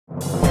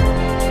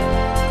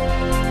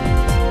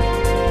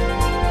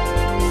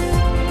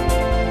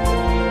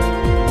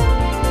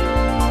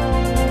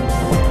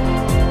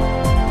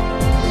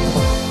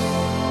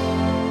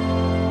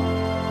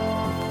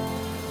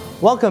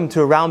Welcome to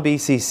Around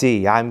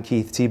BCC. I'm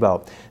Keith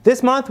Tebow.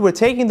 This month we're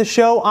taking the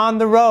show on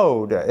the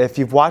road. If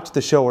you've watched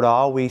the show at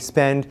all, we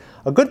spend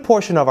a good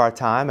portion of our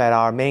time at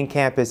our main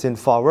campus in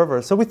Fall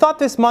River. So we thought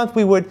this month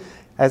we would,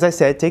 as I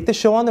said, take the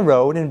show on the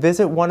road and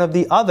visit one of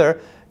the other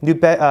new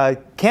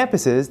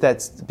campuses that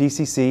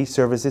BCC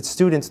serves its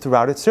students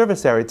throughout its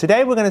service area.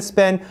 Today we're going to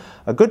spend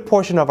a good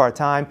portion of our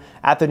time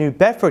at the New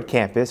Bedford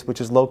campus,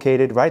 which is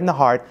located right in the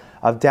heart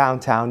of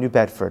downtown New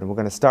Bedford. And we're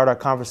going to start our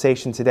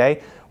conversation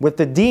today with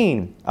the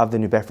Dean of the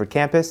New Bedford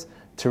campus,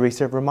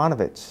 Teresa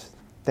Romanovich.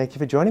 Thank you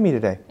for joining me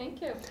today.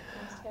 Thank you. Nice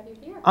to have you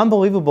here.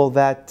 Unbelievable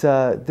that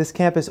this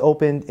campus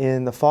opened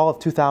in the fall of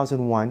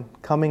 2001,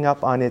 coming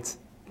up on its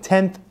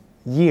 10th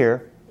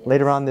year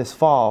later on this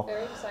fall.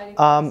 Very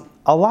exciting.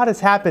 A lot has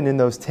happened in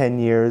those 10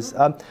 years.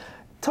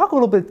 Talk a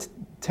little bit,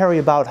 Terry,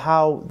 about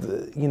how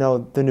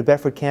the New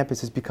Bedford campus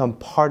has become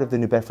part of the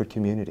New Bedford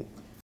community.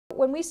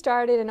 When we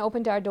started and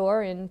opened our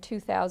door in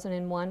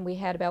 2001, we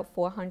had about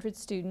 400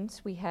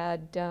 students. We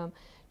had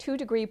 2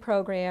 degree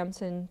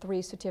programs and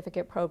 3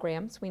 certificate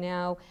programs. We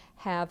now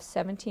have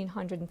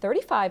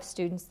 1,735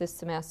 students this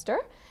semester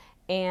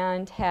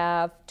and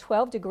have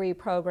 12 degree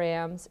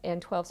programs and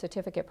 12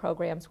 certificate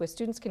programs where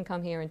students can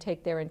come here and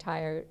take their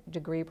entire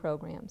degree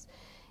programs.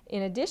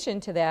 In addition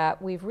to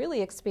that, we've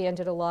really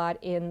expanded a lot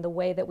in the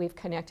way that we've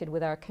connected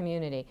with our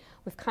community.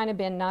 We've kind of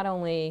been not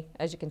only,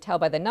 as you can tell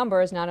by the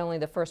numbers, not only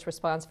the first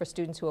response for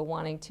students who are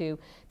wanting to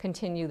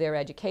continue their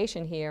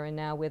education here, and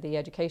now we're the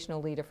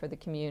educational leader for the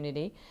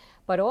community,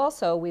 but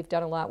also we've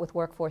done a lot with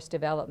workforce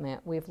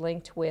development. We've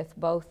linked with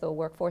both the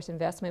Workforce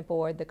Investment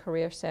Board, the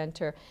Career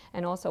Center,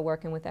 and also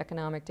working with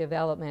economic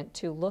development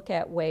to look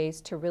at ways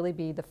to really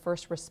be the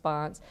first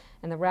response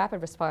and the rapid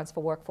response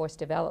for workforce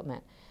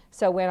development.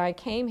 So when I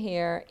came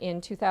here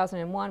in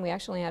 2001, we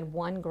actually had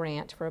 1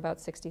 grant for about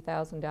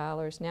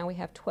 $60,000. Now we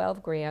have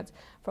 12 grants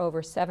for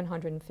over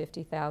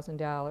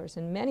 $750,000,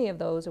 and many of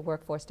those are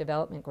workforce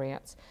development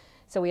grants.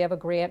 So we have a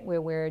grant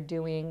where we're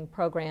doing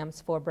programs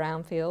for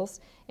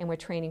brownfields, and we're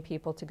training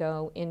people to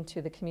go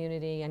into the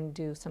community and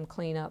do some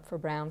cleanup for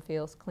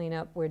brownfields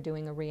cleanup. We're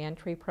doing a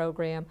reentry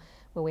program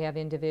where we have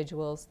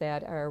individuals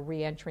that are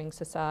reentering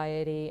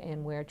society,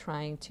 and we're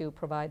trying to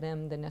provide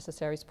them the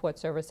necessary support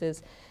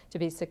services to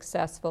be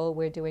successful.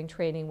 We're doing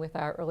training with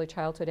our early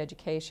childhood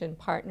education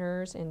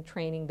partners and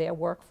training their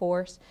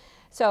workforce.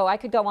 So I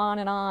could go on,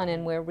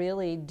 and we're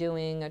really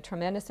doing a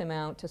tremendous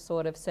amount to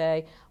sort of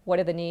say, what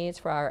are the needs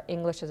for our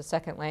English as a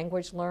second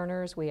language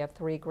learners? We have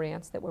 3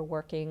 grants that we're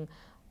working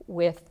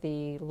with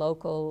the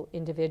local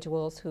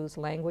individuals whose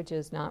language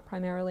is not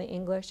primarily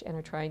English, and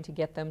are trying to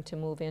get them to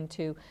move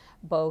into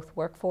both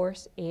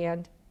workforce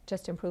and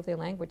just improve their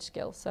language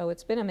skills. So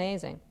it's been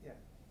amazing. Yeah.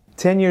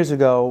 10 years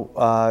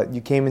ago,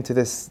 you came into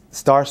this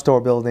Star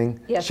Store building,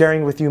 yes,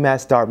 sharing with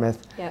UMass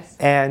Dartmouth. Yes.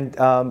 And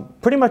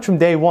pretty much from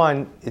day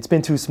one, it's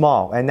been too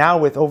small. And now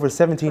with over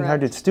 1,700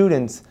 Correct.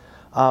 students,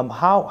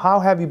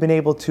 how have you been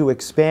able to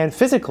expand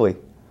physically,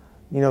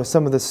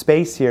 some of the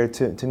space here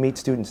to meet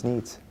students'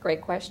 needs?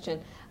 Great question.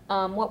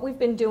 What we've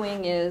been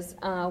doing is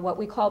what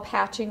we call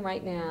patching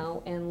right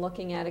now, and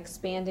looking at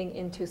expanding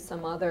into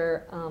some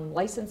other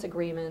license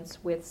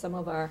agreements with some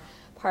of our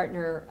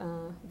partner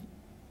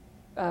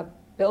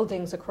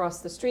buildings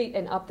across the street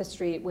and up the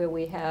street, where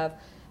we have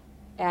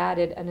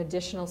added an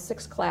additional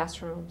 6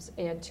 classrooms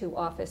and 2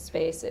 office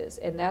spaces,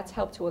 and that's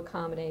helped to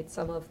accommodate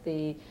some of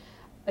the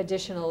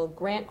additional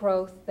grant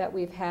growth that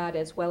we've had,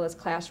 as well as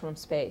classroom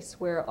space.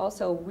 We're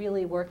also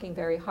really working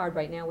very hard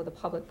right now with a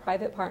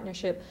public-private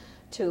partnership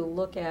to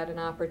look at an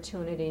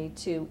opportunity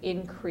to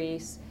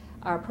increase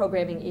our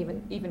programming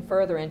even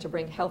further, and to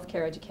bring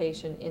healthcare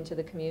education into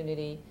the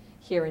community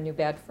here in New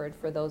Bedford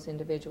for those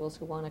individuals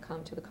who want to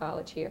come to the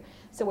college here.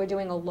 So we're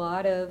doing a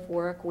lot of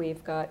work.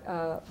 We've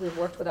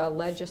worked with our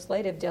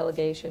legislative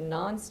delegation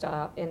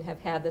nonstop, and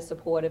have had the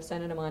support of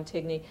Senator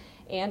Montigny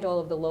and all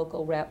of the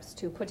local reps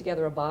to put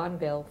together a bond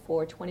bill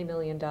for $20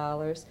 million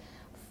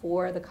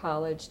for the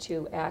college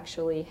to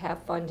actually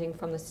have funding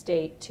from the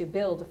state to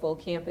build a full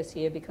campus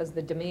here, because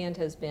the demand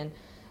has been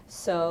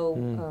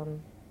so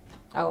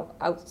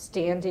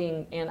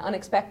outstanding and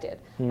unexpected.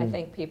 I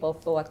think people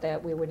thought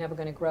that we were never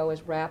going to grow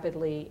as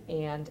rapidly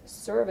and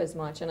serve as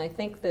much, and I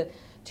think the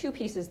 2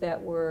 pieces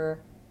that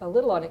were a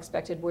little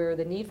unexpected were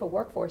the need for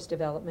workforce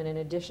development in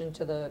addition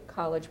to the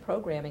college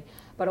programming,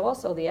 but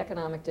also the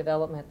economic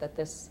development that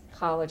this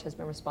college has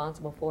been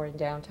responsible for in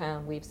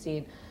downtown. We've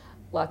seen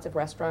lots of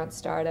restaurants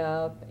start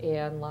up,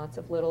 and lots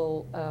of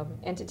little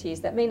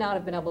entities that may not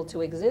have been able to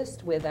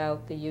exist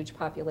without the huge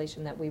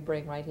population that we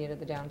bring right here to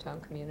the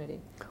downtown community.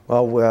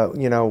 Well,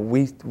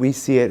 we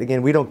see it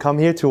again. We don't come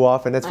here too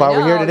often. That's why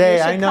we're here today.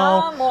 You should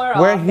come more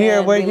we're often.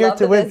 here. We're we here love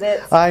to the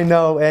visits. I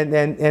know,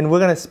 and we're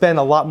going to spend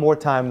a lot more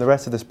time the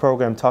rest of this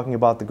program talking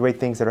about the great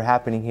things that are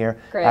happening here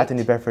at the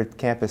New Bedford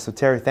campus. So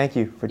Terry, thank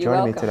you for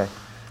joining me today.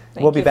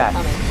 We'll be back.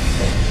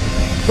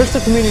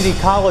 Bristol Community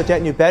College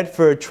at New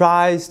Bedford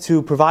tries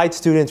to provide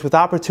students with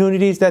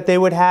opportunities that they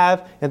would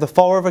have at the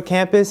Fall River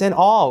campus and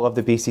all of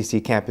the BCC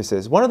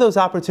campuses. One of those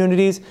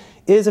opportunities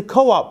is a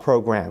co-op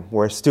program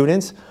where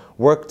students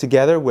work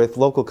together with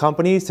local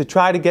companies to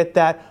try to get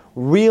that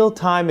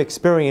real-time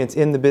experience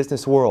in the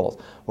business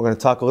world. We're going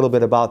to talk a little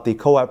bit about the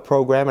co-op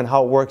program and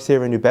how it works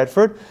here in New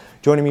Bedford.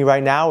 Joining me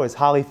right now is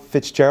Holly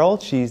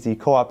Fitzgerald. She's the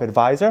co-op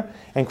advisor,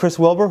 and Chris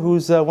Wilbur,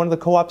 who's one of the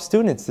co-op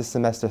students this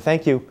semester.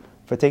 Thank you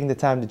for taking the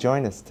time to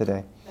join us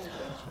today.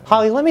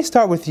 Holly, let me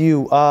start with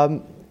you.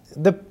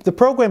 The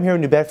program here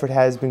in New Bedford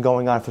has been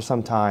going on for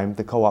some time,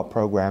 the co-op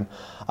program.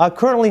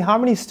 Currently, how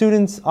many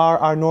students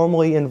are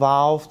normally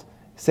involved,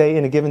 say,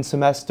 in a given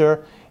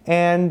semester?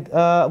 And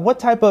what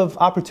type of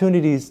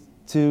opportunities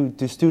do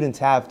students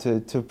have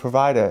to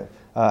provide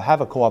have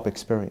a co-op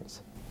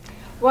experience?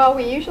 Well,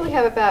 we usually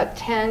have about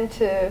 10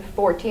 to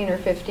 14 or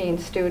 15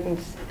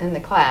 students in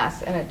the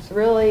class, and it's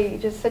really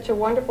just such a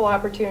wonderful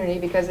opportunity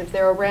because if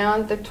they're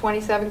around the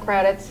 27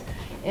 credits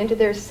into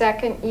their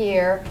second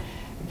year,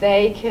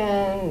 they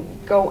can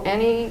go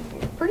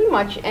pretty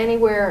much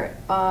anywhere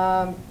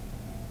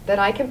that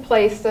I can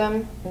place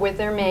them with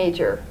their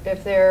major.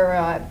 If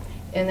they're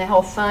in the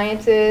health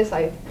sciences,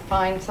 I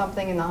find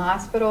something in the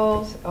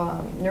hospitals,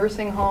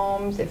 nursing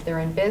homes. If they're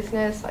in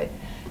business, I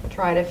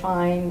try to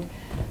find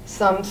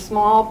some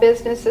small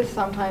businesses.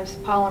 Sometimes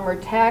polymer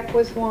tech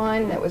was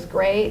one that was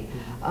great.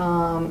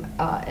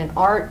 An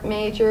art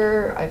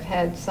major, I've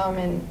had some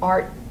in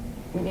art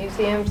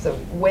museums. The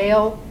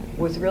Whale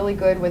was really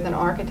good with an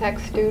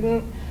architect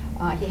student.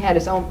 He had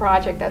his own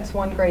project. That's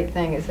one great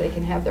thing, is they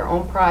can have their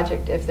own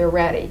project if they're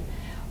ready.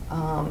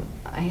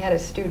 I had a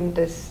student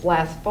this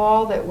last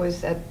fall that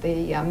was at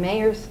the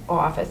mayor's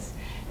office,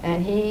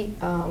 and he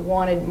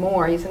wanted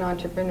more. He's an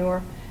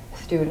entrepreneur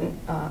student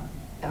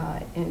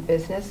in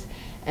business,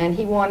 and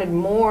he wanted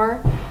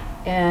more,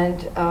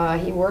 and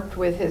he worked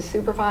with his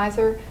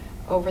supervisor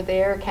over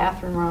there,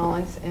 Catherine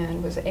Rollins,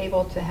 and was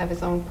able to have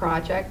his own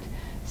project,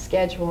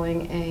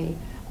 scheduling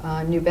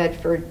a New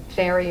Bedford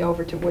ferry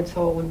over to Woods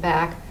Hole and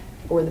back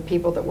for the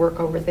people that work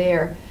over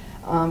there.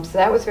 So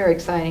that was very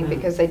exciting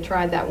because they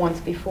tried that once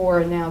before,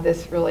 and now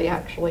this really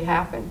actually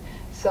happened.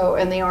 So,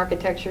 and the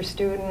architecture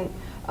student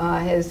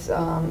has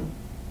gone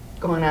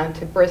on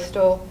to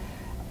Bristol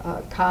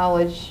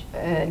College,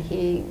 and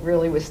he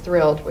really was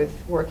thrilled with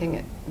working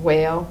at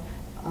Whale.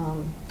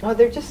 Well,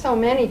 there are just so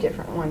many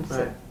different ones.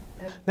 Right.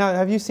 Now,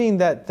 have you seen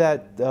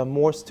that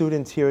more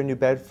students here in New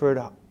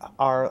Bedford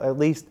are at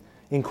least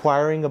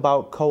inquiring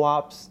about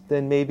co-ops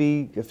than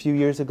maybe a few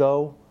years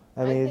ago?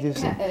 I mean,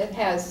 it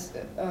has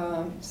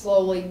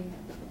slowly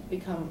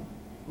become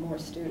more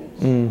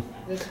students.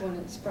 This one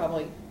is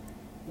probably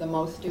the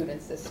most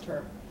students this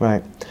term.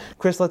 Right.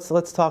 Chris,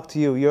 let's talk to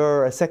you.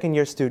 You're a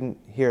second-year student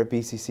here at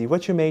BCC.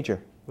 What's your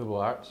major? Liberal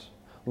arts.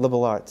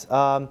 Liberal arts.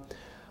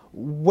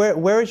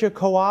 Where is your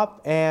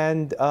co-op,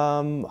 and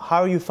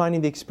how are you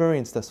finding the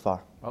experience thus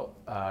far? Well,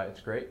 it's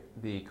great.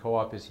 The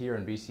co-op is here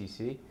in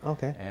BCC.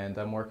 Okay. And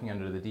I'm working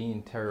under the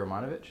Dean, Terry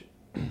Romanovich,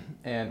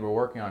 and we're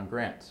working on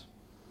grants.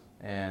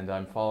 And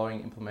I'm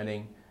following,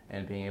 implementing,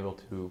 and being able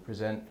to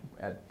present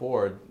at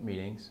board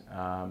meetings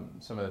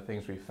some of the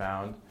things we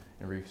found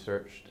and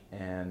researched,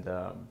 and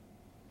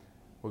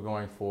we're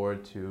going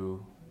forward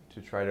to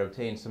try to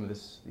obtain some of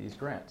these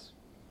grants.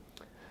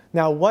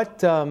 Now,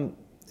 what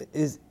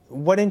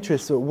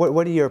interests,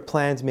 what are your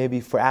plans maybe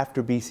for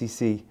after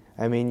BCC?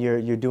 I mean,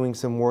 you're doing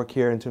some work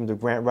here in terms of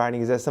grant writing.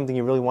 Is that something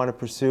you really want to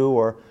pursue,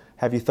 or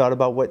have you thought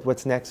about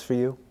what's next for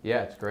you?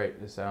 Yeah, it's great.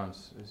 It's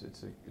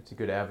a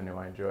good avenue.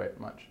 I enjoy it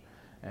much.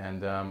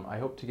 And I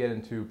hope to get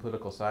into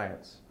political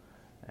science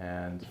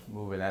and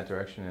move in that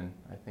direction, and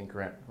I think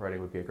grant writing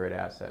would be a great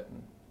asset.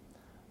 And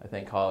I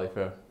thank Holly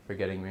for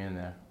getting me in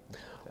there.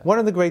 One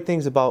of the great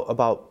things about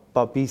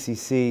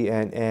BCC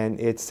and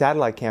its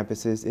satellite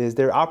campuses is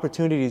there are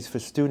opportunities for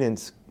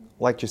students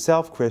like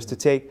yourself, Chris, to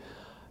take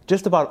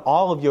just about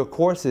all of your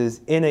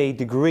courses in a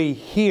degree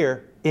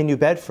here in New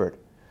Bedford,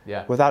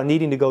 without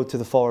needing to go to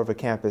the Fall River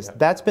campus. Yeah.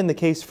 That's been the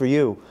case for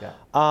you.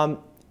 Yeah.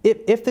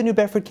 If the New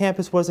Bedford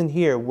campus wasn't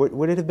here,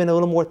 would it have been a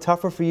little more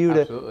tougher for you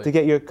to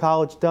get your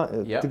college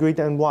degree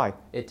done? Why?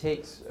 It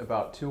takes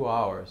about 2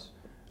 hours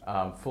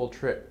full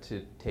trip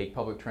to take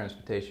public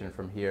transportation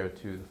from here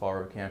to the Fall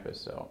River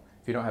campus. So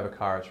if you don't have a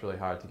car, it's really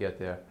hard to get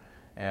there.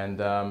 And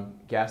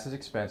gas is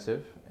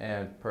expensive,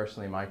 and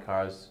personally my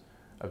car's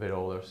a bit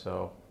older,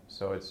 so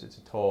it's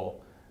a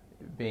toll.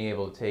 Being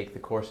able to take the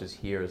courses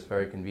here is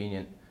very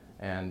convenient,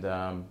 and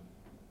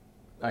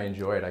I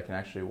enjoy it. I can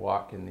actually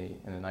walk in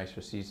the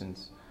nicer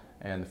seasons.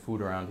 And the food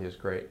around here is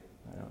great.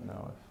 I don't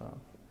know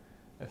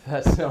if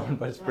that's known,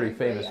 but it's pretty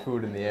famous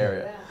food in the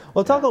area.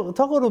 Well, talk a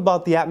little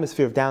about the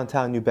atmosphere of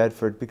downtown New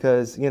Bedford,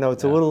 because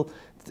it's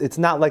it's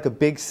not like a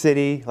big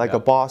city like a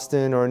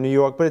Boston or a New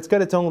York, but it's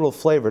got its own little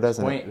flavor,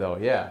 doesn't it? Quaint though,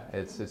 yeah.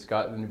 It's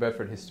got the New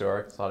Bedford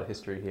historic. It's a lot of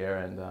history here,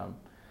 and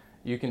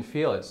you can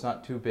feel it. It's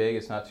not too big.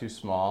 It's not too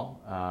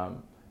small.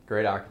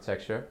 Great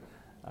architecture.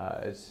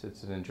 It's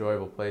an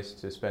enjoyable place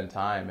to spend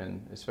time,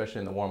 and especially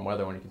in the warm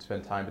weather when you can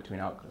spend time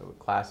between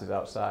classes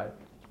outside.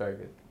 It's very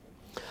good.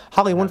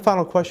 Holly, one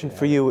final question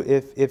for you.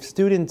 If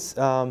students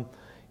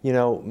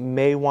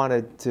may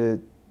want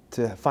to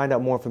find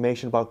out more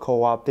information about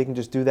co-op, they can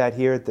just do that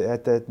here at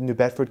the New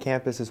Bedford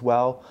campus as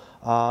well.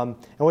 And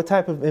what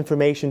type of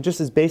information,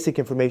 just as basic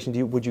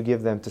information, would you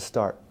give them to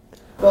start?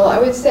 Well, I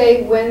would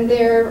say when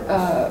they're,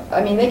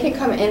 I mean, they can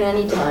come in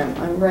any time.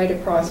 I'm right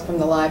across from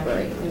the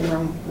library in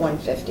room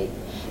 150.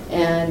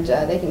 And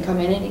they can come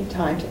in any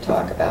time to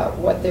talk about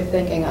what they're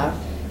thinking of.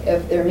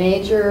 If their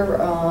major,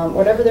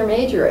 whatever their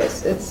major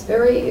is, it's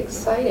very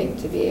exciting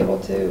to be able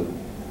to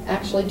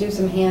actually do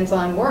some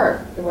hands-on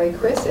work, the way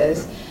Chris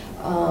is.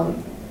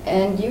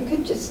 And you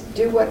could just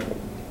do what,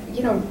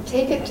 you know,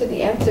 take it to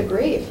the nth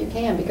degree if you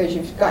can, because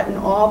you've gotten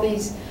all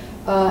these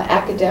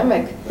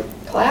academic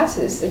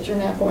classes that you're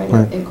now going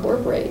to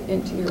incorporate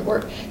into your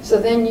work. So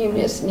then you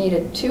just need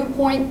a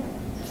 2.5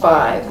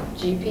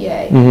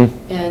 GPA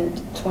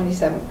and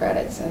 27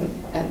 credits,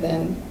 and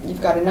then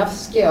you've got enough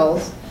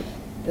skills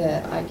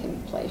that I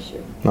can place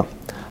you. No.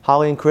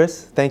 Holly and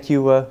Chris, thank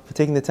you for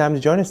taking the time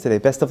to join us today.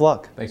 Best of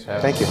luck. Thanks for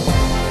having me. Thank you.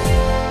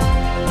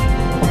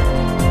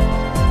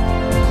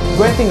 The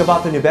great thing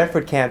about the New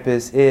Bedford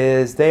campus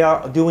is they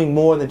are doing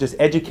more than just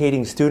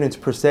educating students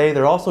per se.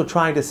 They're also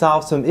trying to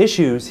solve some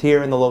issues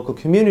here in the local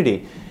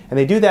community. And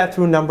they do that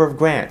through a number of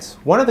grants.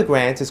 One of the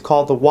grants is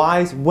called the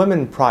Wise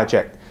Women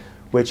Project,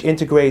 which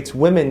integrates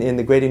women in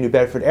the greater New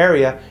Bedford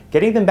area,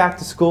 getting them back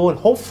to school and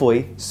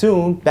hopefully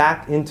soon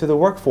back into the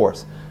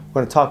workforce. We're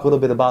going to talk a little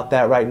bit about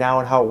that right now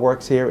and how it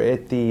works here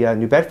at the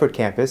New Bedford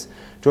campus.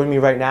 Joining me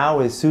right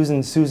now is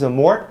Sousa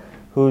Mort,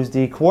 who's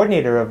the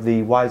coordinator of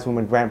the Wise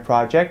Women Grant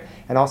Project,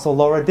 and also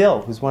Laura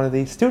Dill, who's one of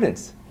the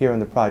students here in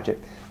the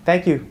project.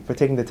 Thank you for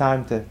taking the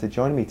time to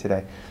join me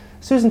today.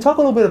 Susan, talk a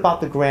little bit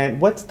about the grant.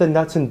 What's the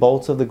nuts and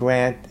bolts of the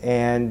grant,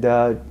 and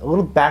a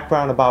little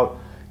background about,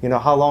 you know,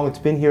 how long it's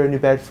been here in New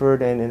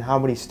Bedford and how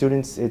many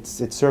students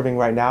it's serving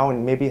right now,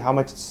 and maybe how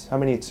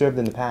many it's served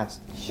in the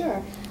past.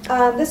 Sure.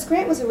 This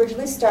grant was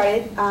originally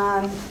started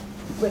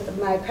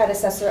with my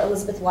predecessor,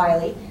 Elizabeth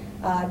Wiley,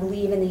 I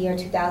believe in the year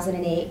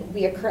 2008.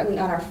 We are currently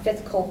on our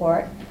 5th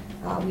cohort.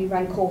 We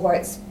run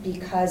cohorts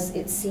because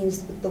it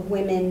seems the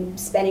women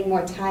spending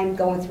more time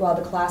going through all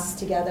the classes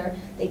together,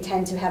 they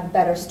tend to have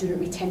better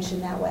student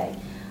retention that way.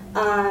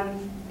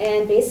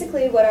 And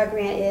basically what our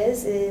grant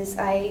is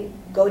I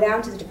go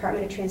down to the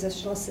Department of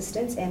Transitional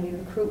Assistance and we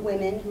recruit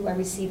women who are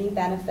receiving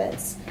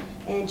benefits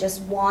and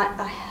just want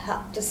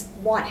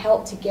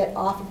help to get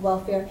off of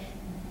welfare,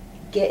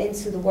 get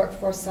into the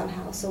workforce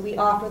somehow. So we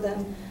offer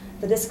them,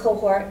 for this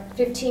cohort,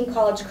 15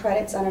 college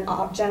credits on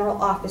a general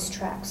office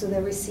track. So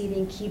they're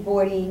receiving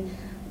keyboarding,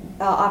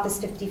 Office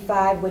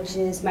 55, which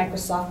is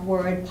Microsoft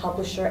Word,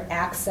 Publisher,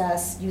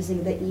 Access,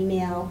 using the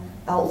email,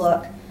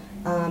 Outlook.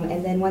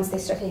 And then once they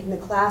start taking the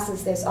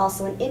classes, there's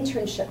also an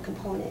internship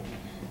component.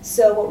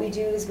 So what we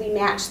do is we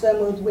match them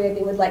with where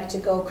they would like to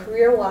go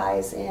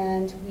career-wise,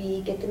 and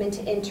we get them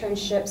into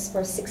internships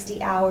for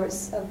 60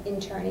 hours of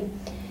interning.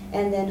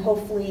 And then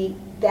hopefully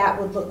that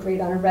would look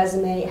great on a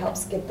resume. It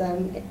helps get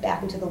them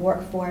back into the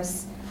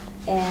workforce.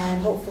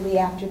 And hopefully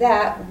after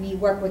that, we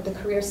work with the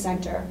Career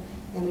Center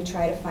and we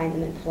try to find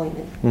them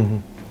employment. Mm-hmm.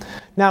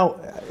 Now,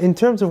 in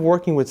terms of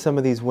working with some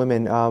of these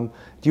women,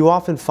 do you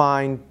often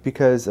find,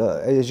 because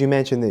as you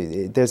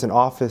mentioned, there's an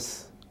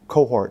office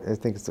cohort, I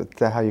think is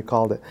how you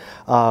called it,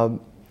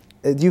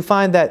 do you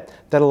find that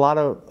a lot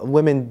of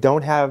women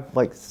don't have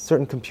like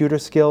certain computer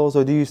skills,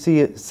 or do you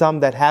see some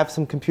that have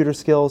some computer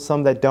skills,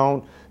 some that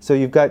don't? So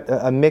you've got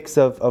a mix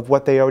of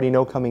what they already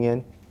know coming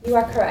in? You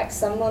are correct.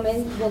 Some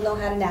women will know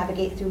how to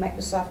navigate through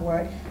Microsoft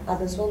Word,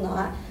 others will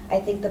not. I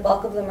think the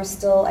bulk of them are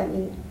still,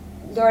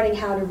 learning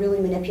how to really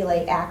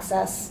manipulate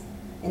Access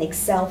and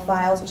Excel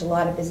files, which a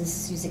lot of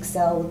businesses use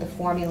Excel with the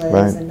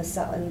formulas and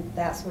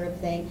that sort of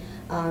thing.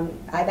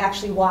 I've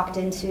actually walked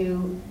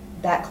into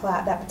that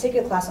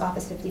particular class,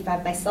 Office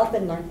 55, myself,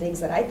 and learned things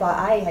that I thought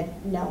I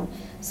had known.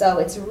 So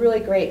it's a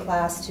really great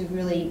class to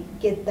really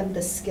give them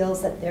the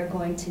skills that they're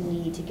going to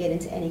need to get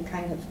into any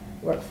kind of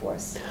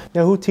workforce.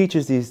 Now, who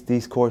teaches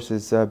these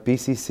courses?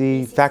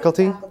 BCC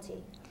faculty?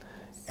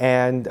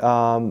 And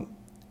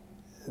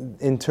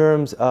in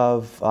terms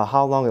of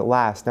how long it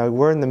lasts, now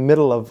we're in the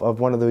middle of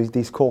one of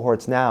these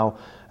cohorts now.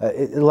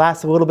 It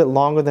lasts a little bit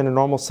longer than a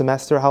normal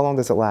semester. How long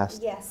does it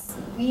last? Yes,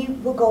 we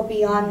will go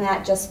beyond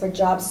that just for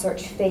job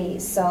search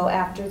phase. So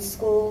after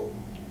school,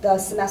 the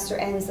semester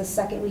ends the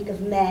 2nd week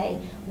of May,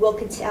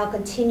 I'll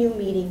continue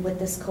meeting with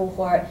this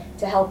cohort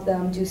to help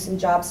them do some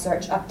job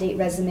search, update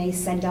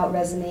resumes, send out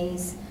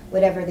resumes,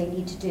 whatever they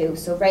need to do.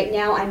 So right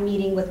now I'm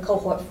meeting with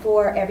cohort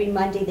 4. Every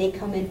Monday they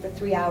come in for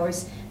 3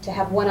 hours to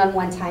have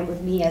one-on-one time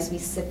with me as we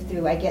sift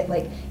through. I get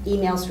like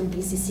emails from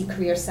BCC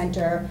Career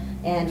Center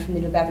and from the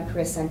New Bedford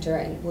Career Center,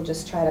 and we'll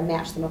just try to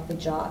match them up with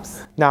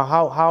jobs. Now,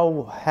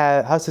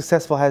 how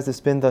successful has this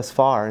been thus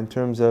far in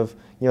terms of,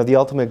 you know, the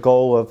ultimate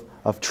goal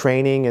of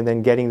training and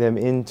then getting them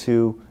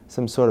into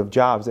some sort of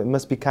jobs? It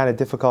must be kind of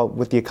difficult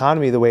with the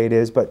economy the way it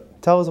is,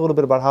 but tell us a little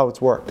bit about how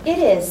it's worked. It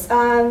is.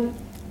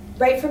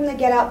 Right from the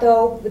get out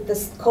though, with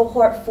this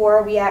cohort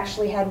 4, we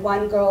actually had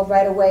one girl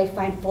right away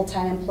find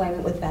full-time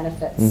employment with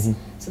benefits. Mm-hmm.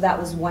 So that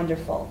was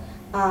wonderful.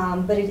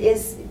 But it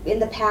is, in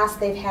the past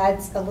they've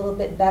had a little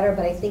bit better,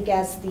 but I think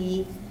as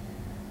the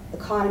the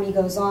economy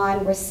goes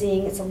on, we're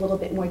seeing it's a little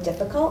bit more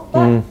difficult,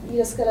 but you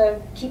just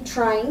gotta keep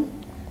trying,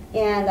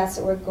 and that's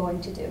what we're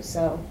going to do.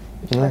 So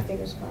keep our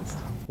fingers crossed.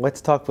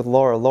 Let's talk with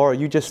Laura. Laura,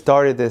 you just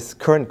started this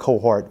current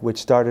cohort, which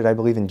started, I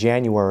believe, in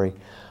January.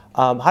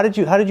 How did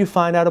you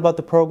find out about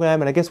the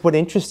program, and I guess what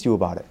interests you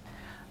about it?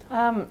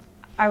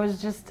 I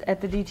was just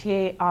at the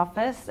DTA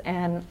office,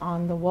 and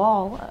on the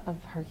wall of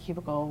her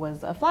cubicle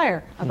was a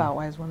flyer about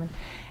Wise Women.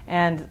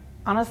 And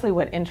honestly,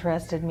 what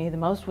interested me the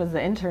most was the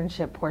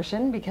internship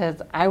portion,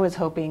 because I was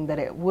hoping that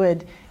it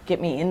would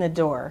get me in the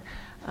door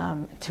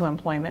to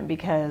employment,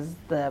 because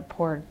the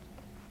poor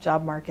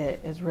job market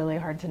is really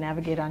hard to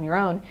navigate on your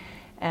own.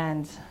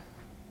 And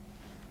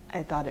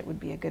I thought it would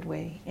be a good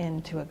way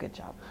into a good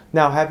job.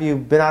 Now, have you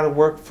been out of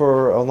work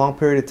for a long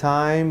period of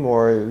time,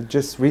 or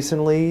just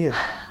recently?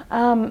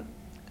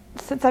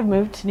 Since I've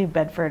moved to New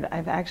Bedford,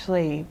 I've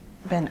actually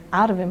been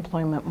out of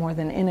employment more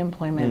than in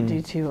employment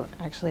due to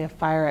actually a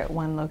fire at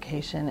one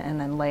location and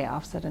then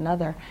layoffs at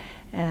another.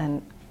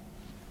 And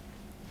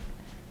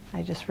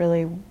I just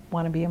really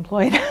want to be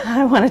employed.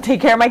 I want to take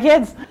care of my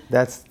kids.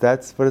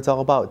 That's what it's all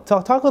about.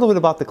 Talk a little bit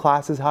about the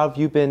classes. How have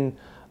you been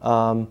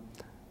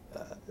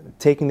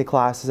taking the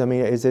classes? I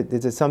mean, is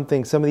it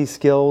something, some of these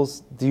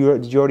skills,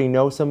 did you already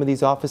know some of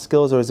these office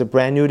skills, or is it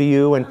brand new to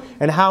you?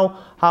 And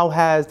how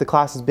has the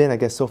classes been, I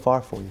guess, so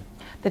far for you?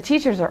 The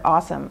teachers are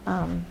awesome.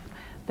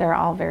 They're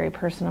all very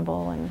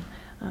personable and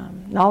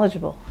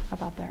knowledgeable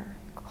about their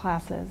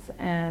classes.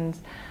 And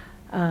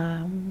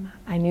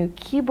I knew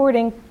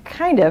keyboarding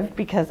kind of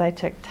because I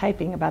took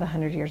typing about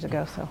 100 years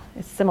ago, so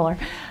it's similar.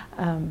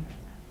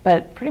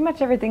 But pretty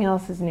much everything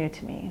else is new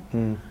to me,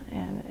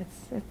 and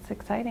it's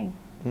exciting.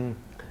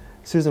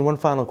 Susan, one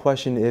final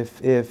question.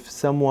 If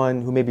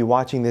someone who may be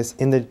watching this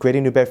in the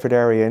Greater New Bedford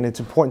area, and it's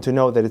important to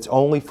know that it's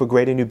only for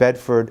Greater New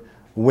Bedford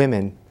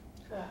women,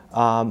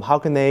 how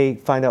can they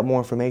find out more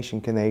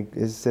information?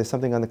 Is there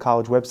something on the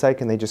college website?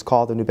 Can they just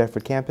call the New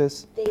Bedford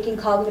campus? They can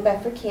call the New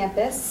Bedford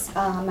campus.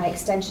 My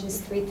extension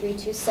is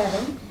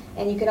 3327,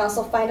 and you can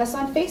also find us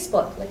on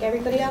Facebook, like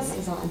everybody else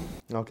is on.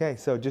 Okay,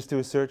 so just do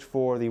a search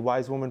for the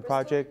Wise Woman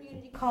Project. Bristol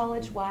Community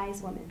College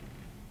Wise Women.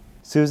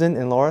 Susan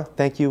and Laura,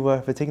 thank you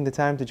for taking the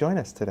time to join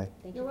us today.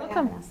 Thank you You're for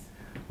welcome. having us.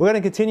 We're going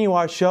to continue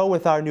our show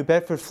with our New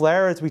Bedford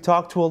flair as we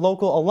talk to a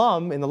local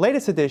alum in the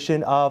latest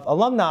edition of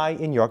Alumni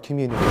in Your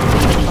Community.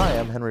 Hi,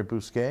 I'm Henry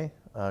Bousquet,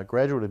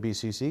 graduate of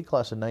BCC,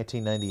 class of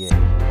 1998.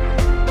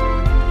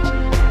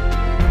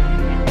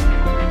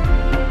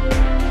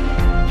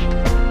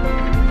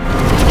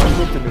 I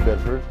moved to New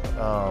Bedford,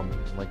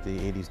 like the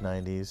 80s,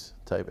 90s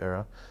type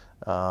era,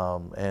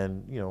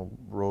 and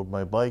rode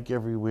my bike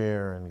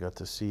everywhere and got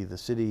to see the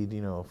city,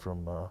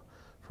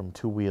 from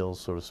two wheels,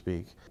 so to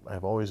speak.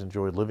 I've always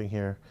enjoyed living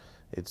here.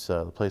 It's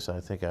the place I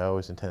think I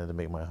always intended to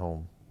make my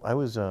home. I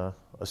was a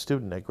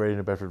student at Greater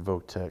New Bedford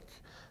Voc Tech,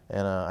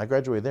 and I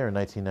graduated there in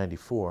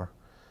 1994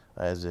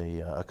 as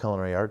a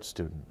culinary arts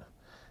student.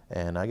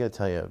 And I got to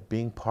tell you,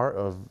 being part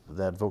of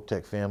that Voc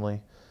Tech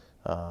family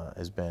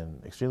has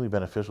been extremely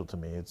beneficial to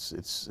me.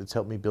 It's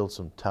helped me build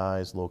some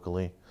ties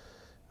locally.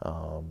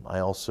 I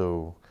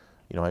also,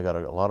 I got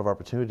a lot of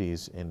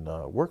opportunities in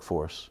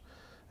workforce.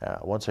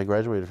 Once I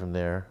graduated from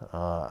there,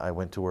 I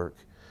went to work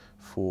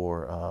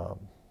for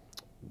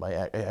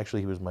actually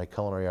he was my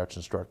culinary arts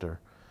instructor.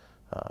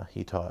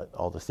 He taught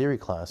all the theory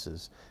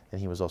classes, and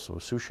he was also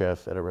a sous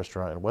chef at a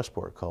restaurant in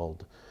Westport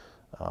called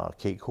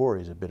Kate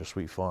Corey's at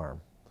Bittersweet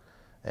Farm.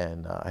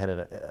 And I had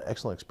an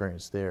excellent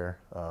experience there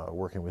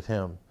working with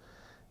him.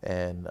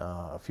 And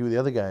a few of the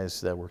other guys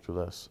that worked with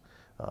us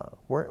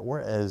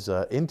weren't as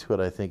into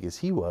it, I think, as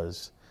he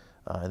was.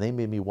 And they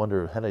made me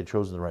wonder, had I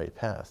chosen the right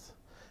path?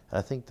 And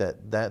I think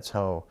that's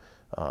how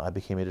I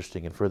became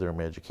interested in furthering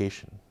my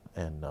education.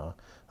 And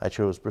I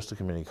chose Bristol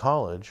Community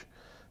College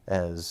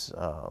as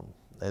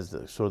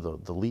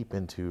the leap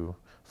into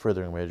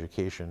furthering my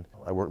education.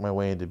 I worked my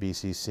way into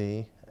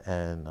BCC,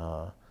 and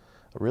I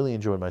really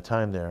enjoyed my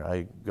time there.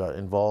 I got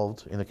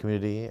involved in the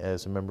community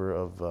as a member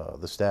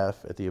of the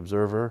staff at the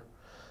Observer,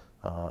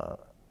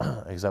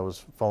 because I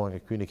was following a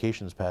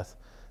communications path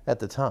at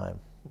the time,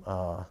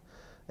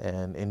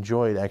 and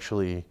enjoyed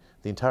actually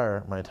my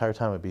entire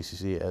time at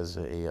BCC as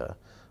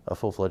a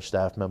full-fledged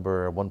staff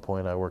member. At one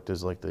point I worked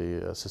as like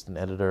the assistant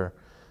editor.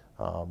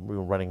 We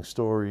were running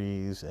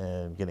stories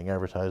and getting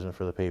advertisement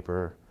for the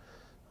paper.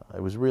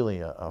 It was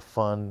really a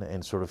fun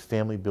and sort of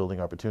family-building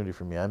opportunity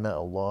for me. I met a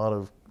lot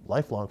of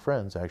lifelong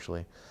friends,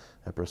 actually,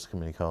 at Bristol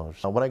Community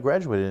College. When I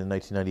graduated in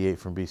 1998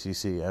 from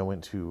BCC, I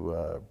went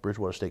to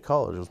Bridgewater State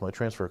College. It was my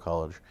transfer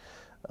college.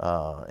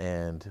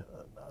 And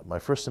my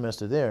first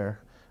semester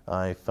there,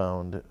 I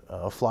found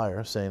a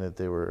flyer saying that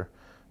they were,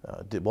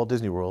 Walt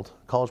Disney World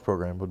college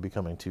program would be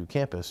coming to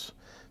campus.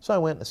 So I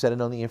went and sat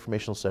in on the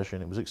informational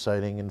session. It was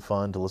exciting and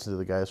fun to listen to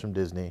the guys from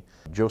Disney.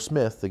 Joe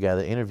Smith, the guy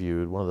that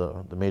interviewed, one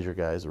of the major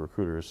guys, the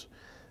recruiters,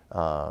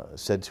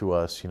 said to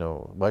us,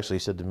 he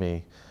said to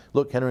me,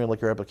 "Look, Henry, I like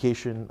your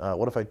application.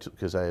 What if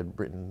because I had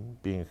written,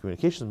 being a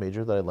communications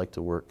major, that I'd like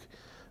to work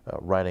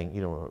running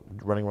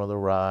one of the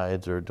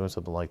rides or doing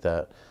something like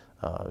that,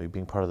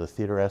 being part of the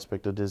theater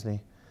aspect of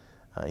Disney."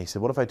 He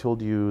said, what if I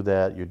told you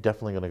that you're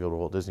definitely going to go to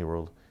Walt Disney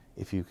World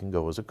if you can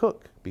go as a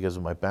cook, because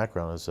of my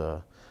background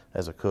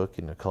as a cook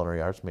and a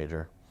culinary arts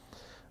major.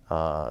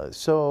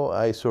 So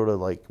I sort of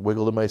like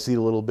wiggled in my seat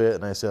a little bit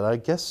and I said, I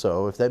guess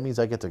so, if that means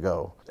I get to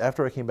go.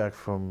 After I came back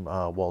from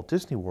Walt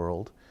Disney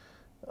World,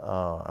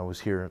 I was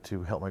here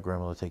to help my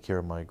grandmother take care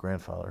of my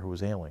grandfather who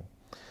was ailing.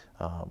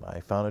 I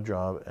found a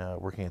job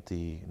working at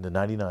the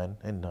 99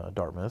 in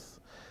Dartmouth,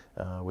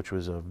 which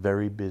was a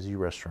very busy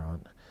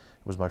restaurant.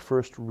 It was my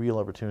first real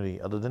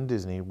opportunity, other than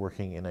Disney,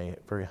 working in a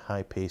very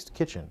high-paced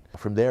kitchen.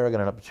 From there, I got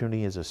an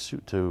opportunity as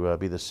to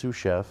be the sous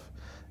chef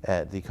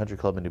at the Country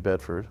Club in New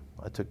Bedford.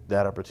 I took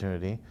that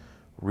opportunity,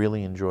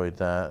 really enjoyed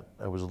that.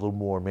 It was a little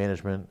more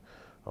management,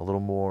 a little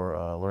more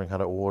learning how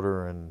to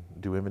order and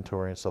do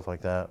inventory and stuff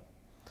like that.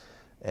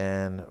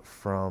 And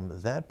from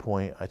that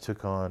point, I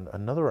took on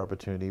another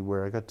opportunity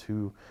where I got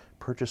to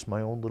purchase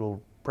my own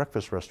little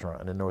breakfast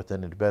restaurant in the North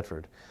End of New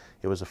Bedford.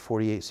 It was a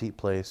 48-seat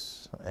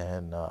place,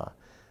 and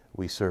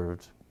we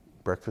served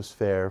breakfast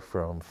fare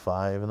from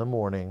 5 in the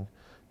morning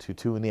to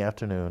 2 in the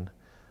afternoon,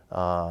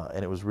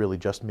 and it was really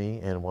just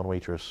me and one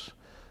waitress,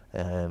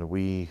 and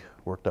we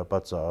worked our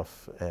butts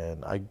off,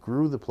 and I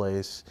grew the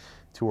place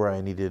to where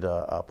I needed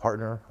a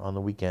partner on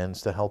the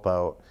weekends to help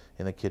out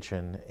in the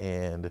kitchen,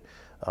 and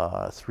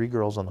 3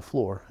 girls on the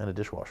floor and a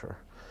dishwasher.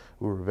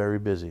 We were very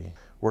busy.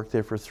 Worked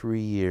there for 3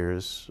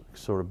 years,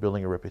 sort of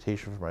building a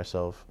reputation for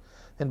myself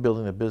and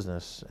building a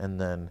business, and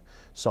then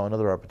saw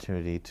another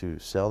opportunity to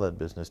sell that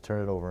business,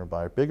 turn it over and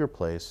buy a bigger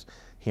place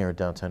here in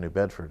downtown New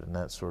Bedford, and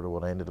that's sort of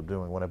what I ended up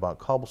doing when I bought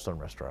Cobblestone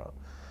Restaurant.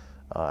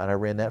 And I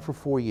ran that for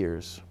 4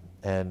 years,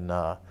 and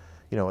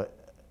you know,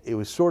 it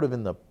was sort of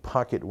in the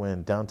pocket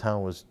when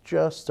downtown was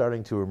just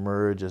starting to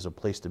emerge as a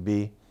place to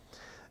be,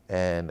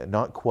 and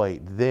not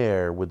quite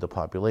there with the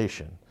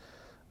population.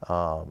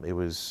 It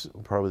was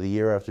probably the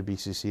year after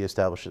BCC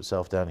established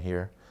itself down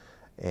here,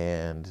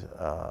 and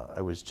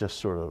I was just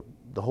sort of,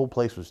 the whole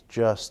place was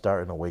just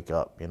starting to wake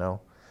up, you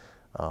know.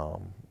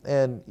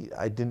 And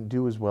I didn't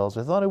do as well as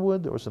I thought I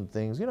would. There were some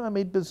things, you know, I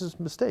made business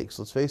mistakes.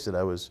 Let's face it,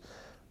 I was,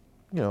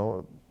 you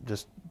know,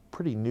 just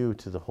pretty new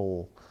to the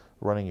whole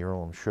running your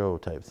own show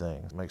type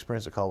thing. My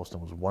experience at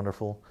Cobblestone was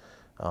wonderful,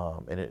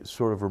 and it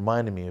sort of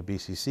reminded me of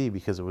BCC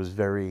because it was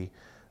very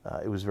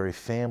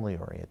family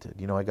oriented.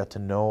 You know, I got to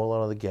know a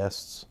lot of the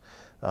guests.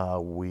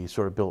 We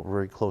sort of built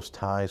very close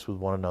ties with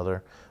one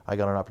another. I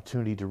got an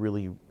opportunity to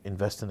really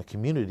invest in the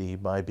community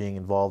by being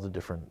involved in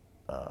different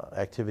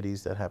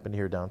activities that happened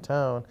here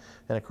downtown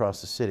and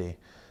across the city.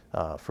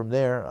 From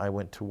there, I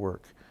went to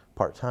work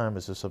part-time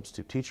as a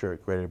substitute teacher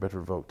at Greater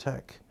Bedford Voc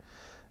Tech.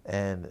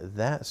 And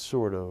that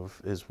sort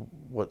of is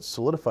what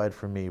solidified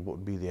for me what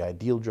would be the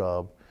ideal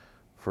job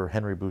for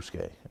Henry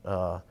Bousquet.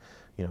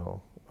 You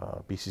know,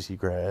 BCC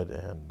grad,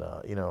 and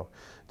you know,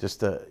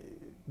 just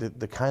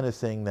the kind of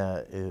thing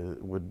that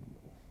would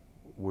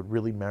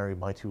really marry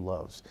my two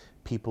loves: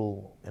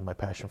 people and my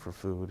passion for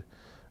food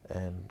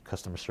and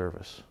customer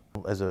service.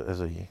 As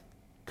a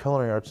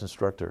culinary arts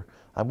instructor,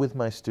 I'm with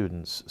my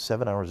students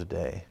 7 hours a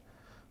day,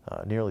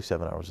 nearly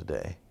 7 hours a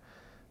day,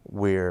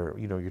 where,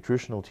 you know, your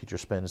traditional teacher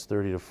spends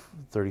 30 to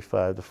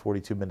 35 to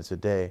 42 minutes a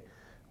day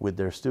with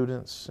their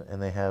students,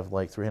 and they have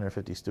like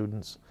 350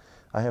 students.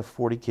 I have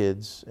 40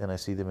 kids, and I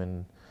see them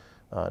in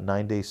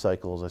 9-day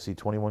cycles. I see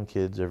 21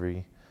 kids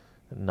every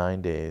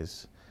 9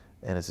 days,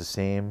 and it's the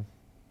same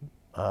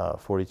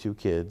 42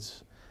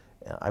 kids.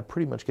 I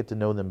pretty much get to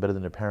know them better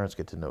than their parents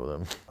get to know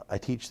them. I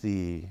teach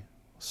the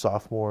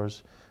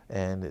sophomores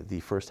and the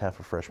first half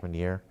of freshman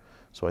year.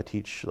 So I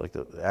teach, like,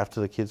 after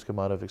the kids come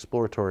out of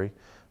exploratory,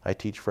 I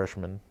teach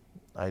freshmen.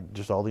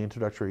 Just all the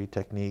introductory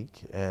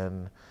technique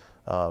and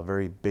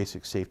very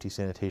basic safety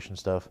sanitation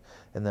stuff.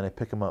 And then I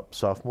pick them up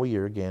sophomore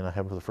year again. I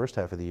have them for the first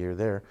half of the year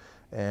there.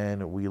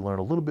 And we learn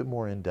a little bit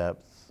more in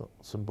depth,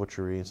 some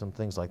butchery and some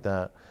things like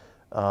that.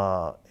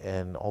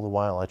 And all the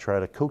while I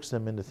try to coax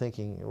them into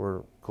thinking,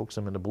 or coax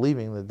them into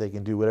believing that they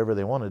can do whatever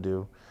they want to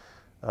do.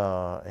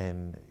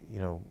 And, you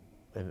know,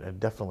 and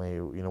definitely,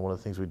 you know, one of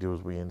the things we do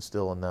is we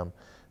instill in them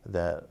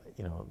that,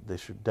 you know, they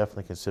should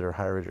definitely consider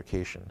higher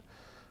education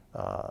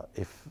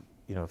if,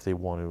 you know, if they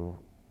want to,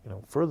 you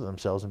know, further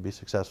themselves and be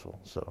successful.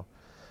 So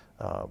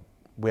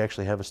we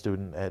actually have a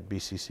student at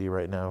BCC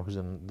right now who's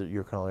in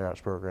your culinary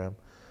arts program,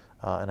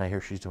 and I hear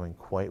she's doing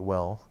quite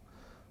well.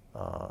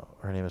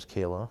 Her name is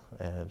Kayla,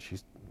 and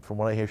she's, from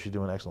what I hear, she's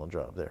doing an excellent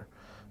job there.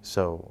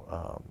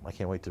 So I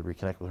can't wait to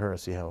reconnect with her and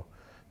see how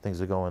things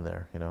are going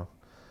there, you know.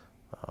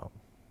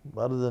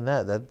 Other than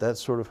that,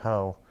 that's sort of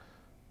how,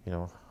 you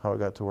know, how I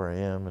got to where I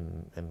am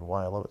and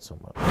why I love it so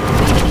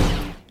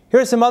much. Here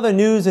are some other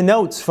news and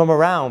notes from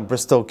around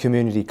Bristol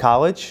Community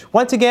College.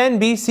 Once again,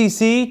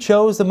 BCC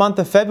chose the month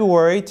of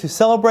February to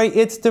celebrate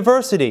its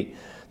diversity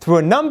through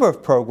a number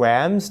of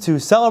programs to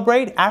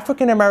celebrate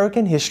African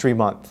American History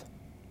Month.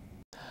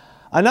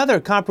 Another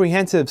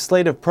comprehensive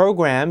slate of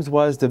programs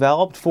was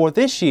developed for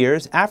this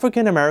year's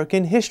African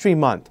American History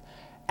Month.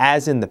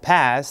 As in the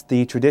past,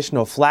 the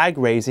traditional flag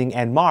raising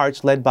and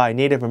march led by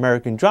Native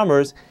American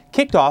drummers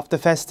kicked off the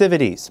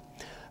festivities.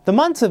 The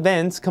month's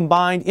events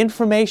combined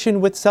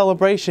information with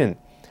celebration.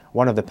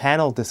 One of the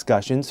panel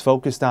discussions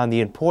focused on the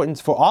importance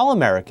for all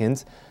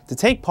Americans to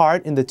take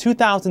part in the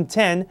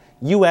 2010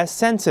 U.S.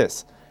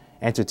 Census.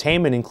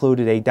 Entertainment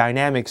included a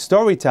dynamic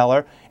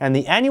storyteller and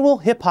the annual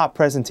hip-hop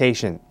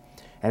presentation.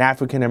 An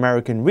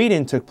African-American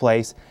read-in took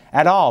place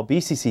at all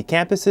BCC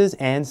campuses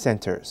and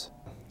centers.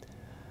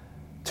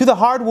 To the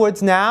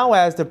hardwoods now,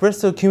 as the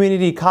Bristol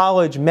Community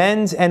College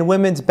men's and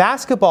women's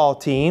basketball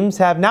teams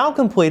have now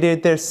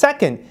completed their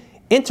second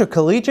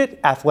intercollegiate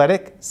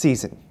athletic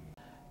season.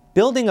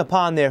 Building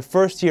upon their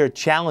first-year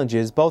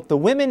challenges, both the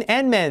women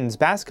and men's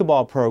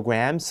basketball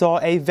programs saw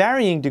a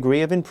varying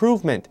degree of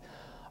improvement.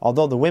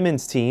 Although the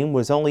women's team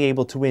was only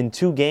able to win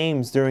 2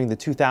 games during the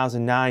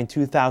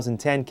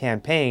 2009-2010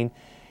 campaign,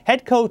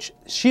 head coach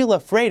Sheila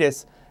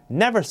Freitas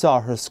never saw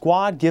her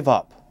squad give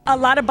up. A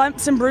lot of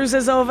bumps and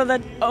bruises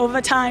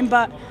over time,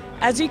 but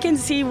as you can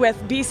see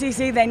with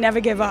BCC, they never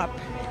give up.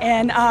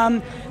 And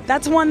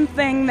that's one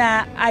thing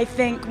that I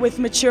think with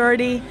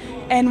maturity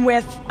and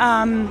with,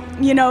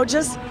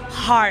 just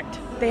heart.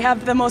 They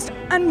have the most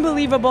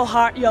unbelievable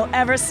heart you'll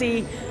ever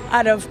see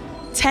out of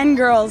 10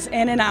 girls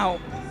in and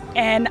out.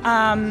 And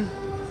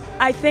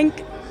I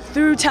think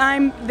through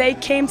time, they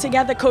came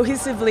together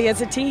cohesively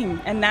as a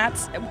team. And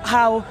that's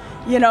how,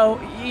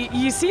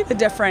 you see the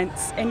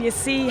difference and you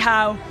see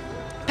how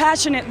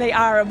passionate they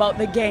are about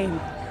the game.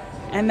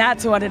 And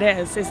that's what it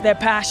is their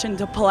passion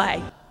to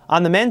play.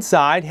 On the men's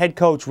side, head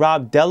coach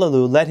Rob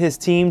Delalue led his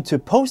team to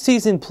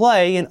postseason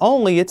play in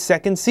only its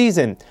second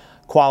season,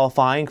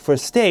 qualifying for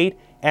state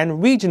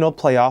and regional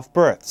playoff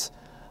berths.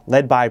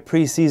 Led by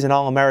preseason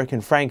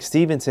All-American Frank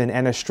Stevenson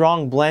and a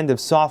strong blend of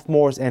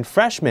sophomores and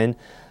freshmen,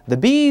 the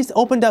Bees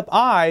opened up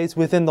eyes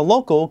within the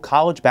local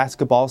college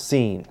basketball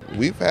scene.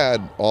 We've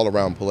had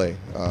all-around play.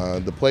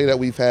 The play that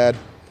we've had,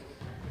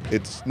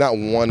 it's not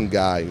one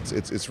guy.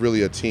 It's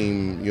really a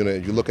team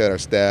unit. You look at our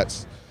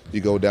stats, you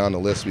go down the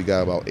list, we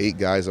got about 8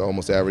 guys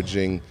almost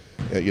averaging,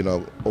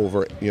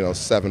 over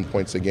 7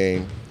 points a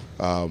game.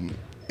 And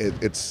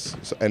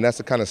that's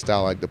the kind of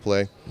style I like to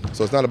play.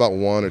 So it's not about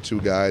 1 or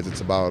 2 guys.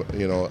 It's about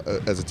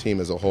as a team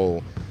as a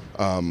whole.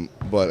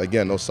 But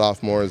again, those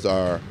sophomores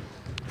are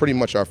pretty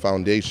much our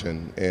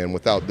foundation, and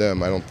without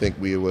them, I don't think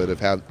we would have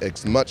had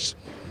as much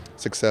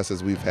success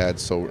as we've had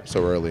so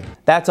early.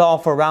 That's all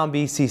for Around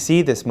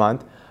BCC this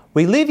month.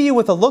 We leave you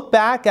with a look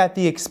back at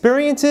the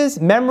Experiences,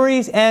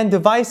 Memories, and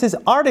Devices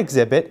art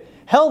exhibit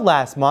held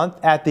last month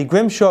at the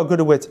Grimshaw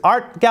Goodowitz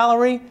Art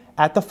Gallery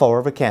at the Fall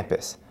River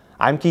campus.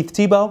 I'm Keith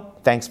Tebow.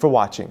 Thanks for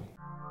watching.